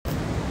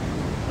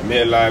I'm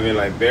here live in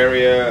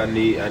Liberia. I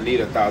need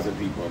 1,000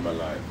 people in my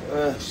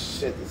life.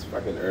 Shit, it's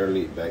fucking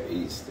early back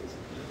east.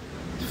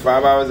 It's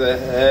 5 hours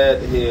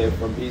ahead here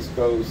from East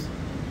Coast.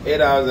 8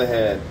 hours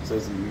ahead. So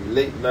it's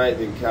late night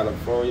in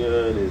California,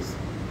 and it's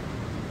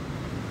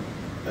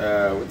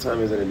what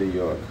time is it in New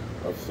York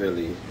or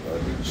Philly or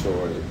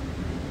Detroit?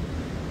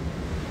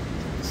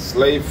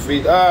 Slave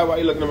feet. Why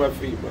you looking at my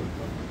feet, man?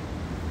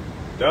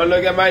 Don't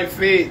look at my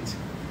feet.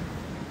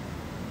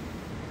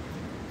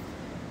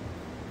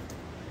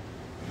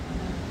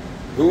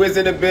 Who is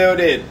in the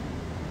building?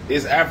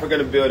 Is Africa in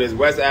the building? Is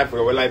West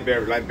Africa? What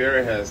Liberia?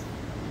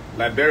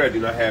 Liberia do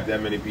not have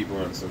that many people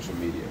on social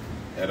media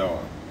at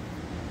all.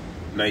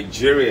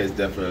 Nigeria is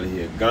definitely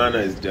here. Ghana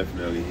is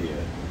definitely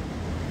here.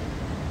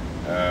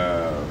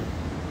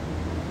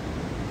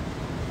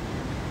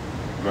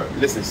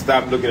 Listen,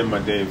 stop looking at my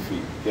damn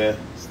feet, okay?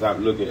 Stop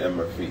looking at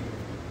my feet.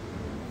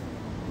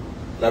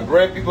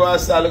 Liberian people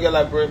outside, look at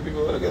Liberian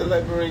people. Look at the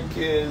Liberian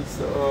kids.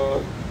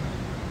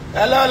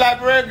 Hello,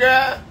 Liberian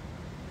girl.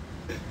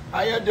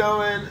 How you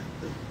doing?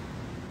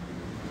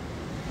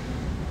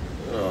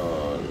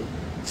 Oh,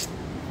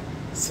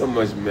 so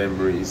much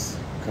memories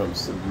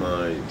comes to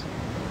mind.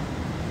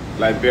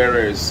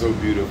 Liberia is so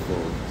beautiful.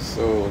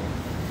 So,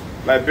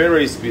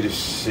 Liberia used to be the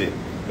shit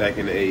back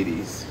in the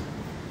 80s.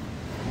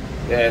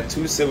 They had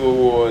 2 civil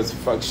wars,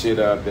 fuck shit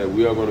up, that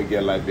we are going to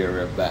get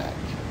Liberia back.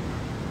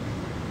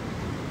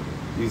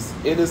 These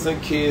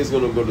innocent kids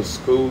going to go to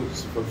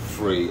schools for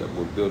free. I'm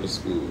going to build a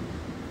school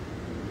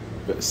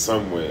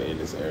somewhere in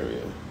this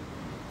area.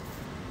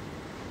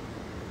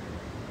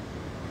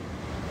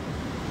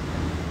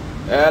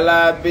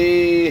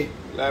 LIB,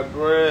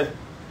 Liberian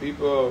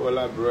people, what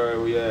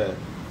Liberian we at?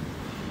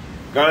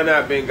 Ghana,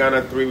 I've been in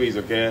Ghana 3 weeks,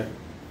 okay?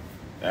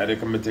 I had to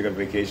come and take a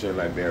vacation in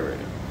Liberia.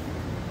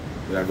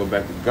 Then I go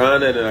back to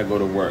Ghana, and then I go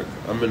to work.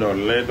 I'm in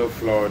Orlando,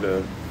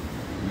 Florida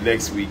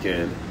next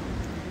weekend.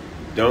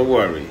 Don't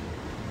worry.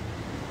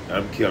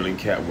 I'm killing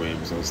Katt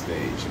Williams on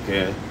stage,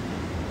 okay?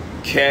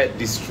 Katt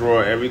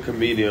destroy every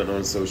comedian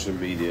on social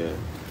media.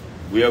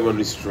 We are going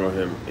to destroy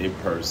him in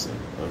person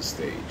on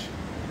stage.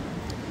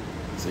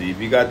 So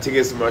if you got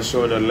tickets to my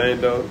show in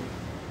Orlando,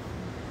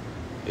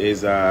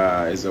 is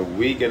a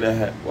week and a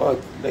half. Well,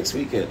 next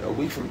weekend, a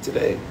week from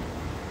today,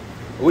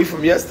 a week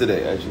from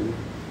yesterday, actually.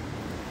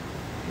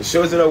 The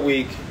show's in a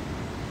week.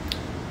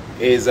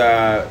 Is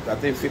I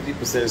think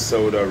 50%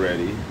 sold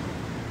already.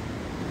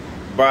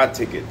 Buy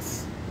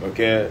tickets,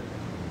 okay?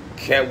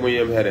 Katt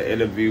Williams had an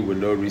interview with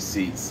no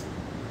receipts.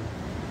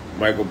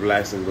 Michael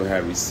Blackson gonna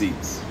have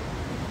receipts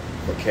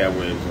for Katt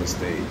Williams on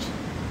stage.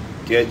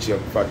 Get your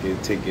fucking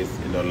tickets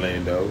in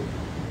Orlando.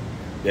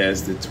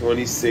 That's the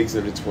 26th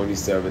and the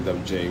 27th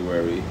of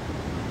January.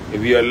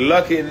 If you're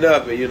lucky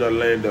enough and you're in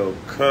Orlando,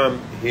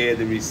 come hear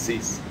the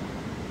receipts.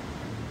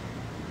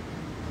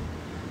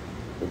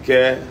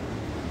 Okay?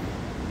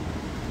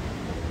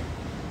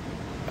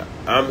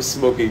 I'm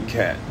smoking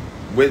Katt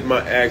with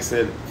my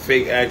accent,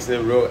 fake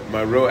accent,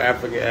 my real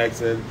African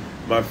accent,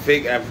 my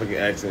fake African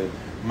accent,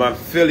 my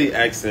Philly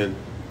accent.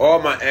 All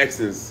my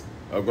accents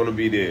are gonna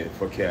be there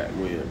for Katt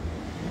Williams.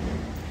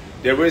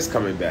 There is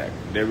coming back.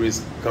 There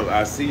is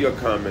I see your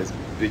comments,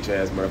 bitch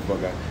ass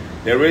motherfucker.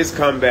 There is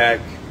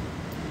comeback.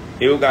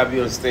 It don't gotta be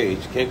on stage.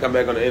 You can't come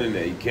back on the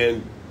internet. You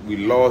can't. We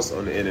lost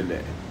on the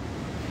internet.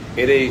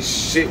 It ain't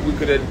shit we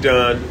could have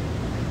done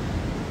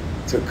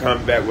to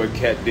come back what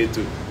Katt did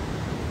to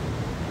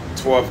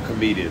 12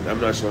 comedians. I'm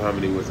not sure how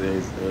many was in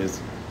his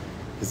list.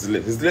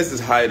 His list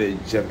is higher than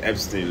Jeff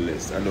Epstein's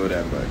list. I know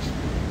that much.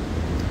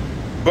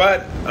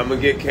 But I'm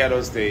gonna get Katt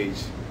on stage.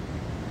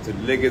 To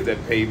niggas that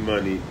pay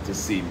money to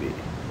see me.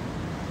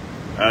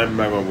 I'm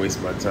not gonna waste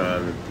my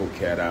time and put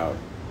Katt out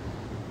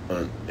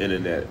on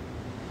internet.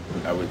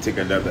 I would take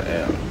another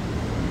L.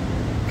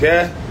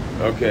 Okay?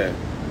 Okay.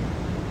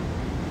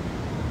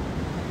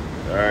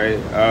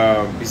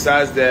 Alright.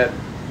 Besides that,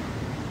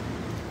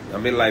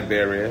 I'm in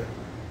Liberia.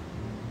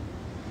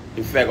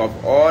 In fact,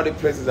 of all the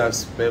places I've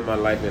spent my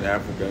life in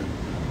Africa,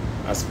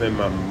 I spent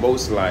my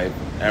most life,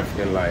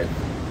 African life,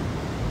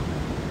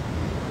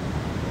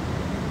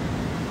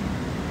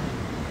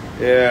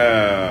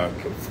 yeah,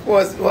 of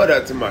course. Hold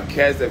up to my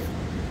Katt.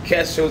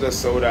 Katt shows are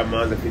sold out.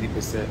 Mine's at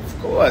 50%. Of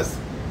course,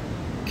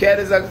 Katt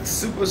is a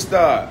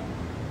superstar.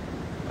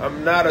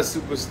 I'm not a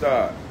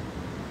superstar.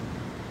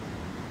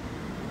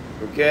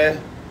 Okay.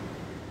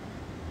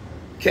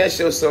 Katt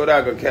show sold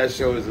out. But Katt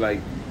show is like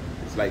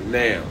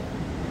now.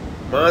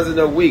 Mine's in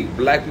a week.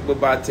 Black people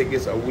buy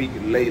tickets a week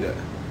later.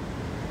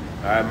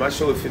 All right, my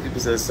show is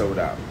 50% sold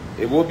out.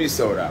 It will be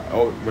sold out.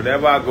 Oh,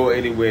 whenever I go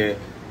anywhere,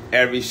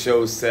 every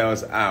show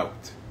sells out.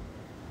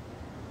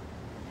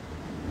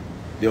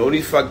 The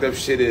only fucked up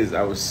shit is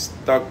I was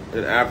stuck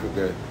in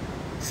Africa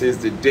since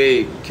the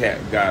day Katt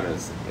got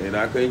us. And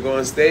I couldn't go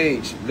on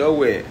stage,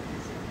 nowhere.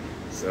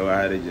 So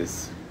I had to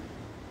just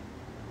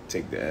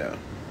take the L.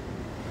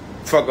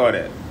 Fuck all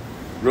that.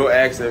 Real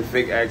accent,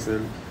 fake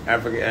accent,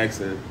 African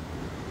accent.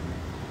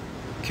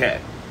 Katt.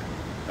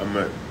 I'm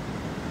gonna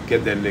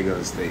get that nigga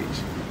on stage.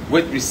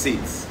 With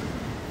receipts.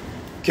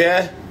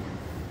 Okay?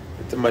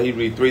 Somebody he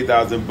read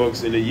 3,000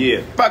 books in a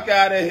year. Fuck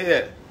out of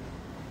here.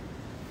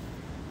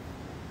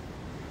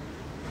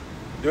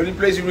 The only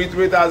place you read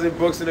 3,000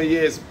 books in a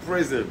year is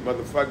prison,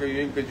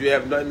 motherfucker. Because you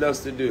have nothing else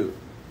to do.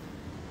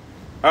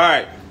 All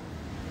right.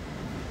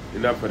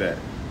 Enough of that.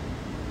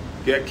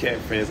 Get Katt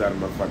fans out of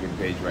my fucking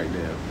page right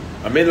now.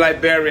 I'm in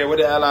Liberia. Where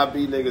the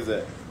LIB niggas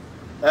at?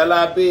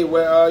 LIB,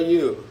 where are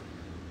you?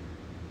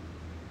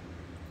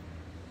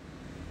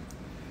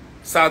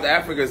 South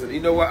Africa. You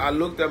know what? I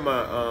looked at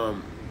my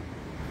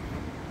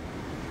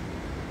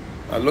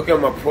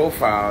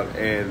profile,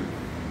 and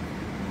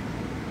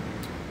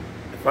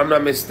if I'm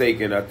not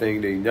mistaken, I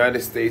think the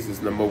United States is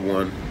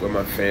 #1 where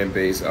my fan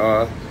base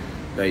are.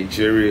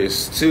 Nigeria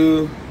is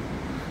 2.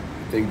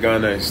 I think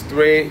Ghana is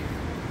 3.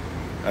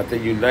 I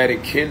think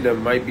United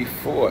Kingdom might be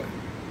 4.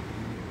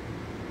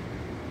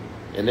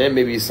 And then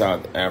maybe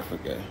South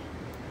Africa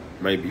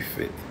might be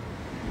 5th.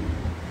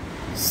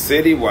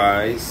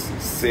 City-wise,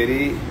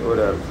 hold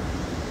up. I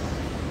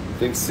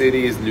think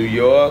city is New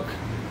York.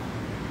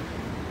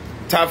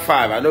 Top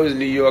 5. I know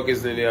New York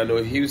is in there. I know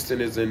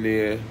Houston is in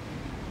there.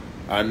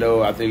 I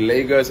think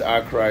Lagos,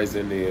 Accra is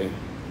in there.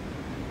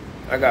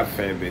 I got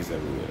fan base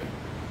everywhere.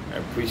 I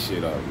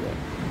appreciate all of that.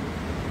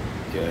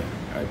 Okay,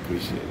 I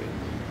appreciate it.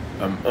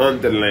 I'm on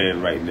the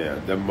land right now,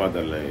 the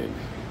motherland.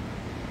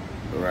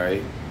 All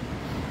right?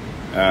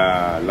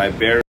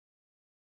 Liberia.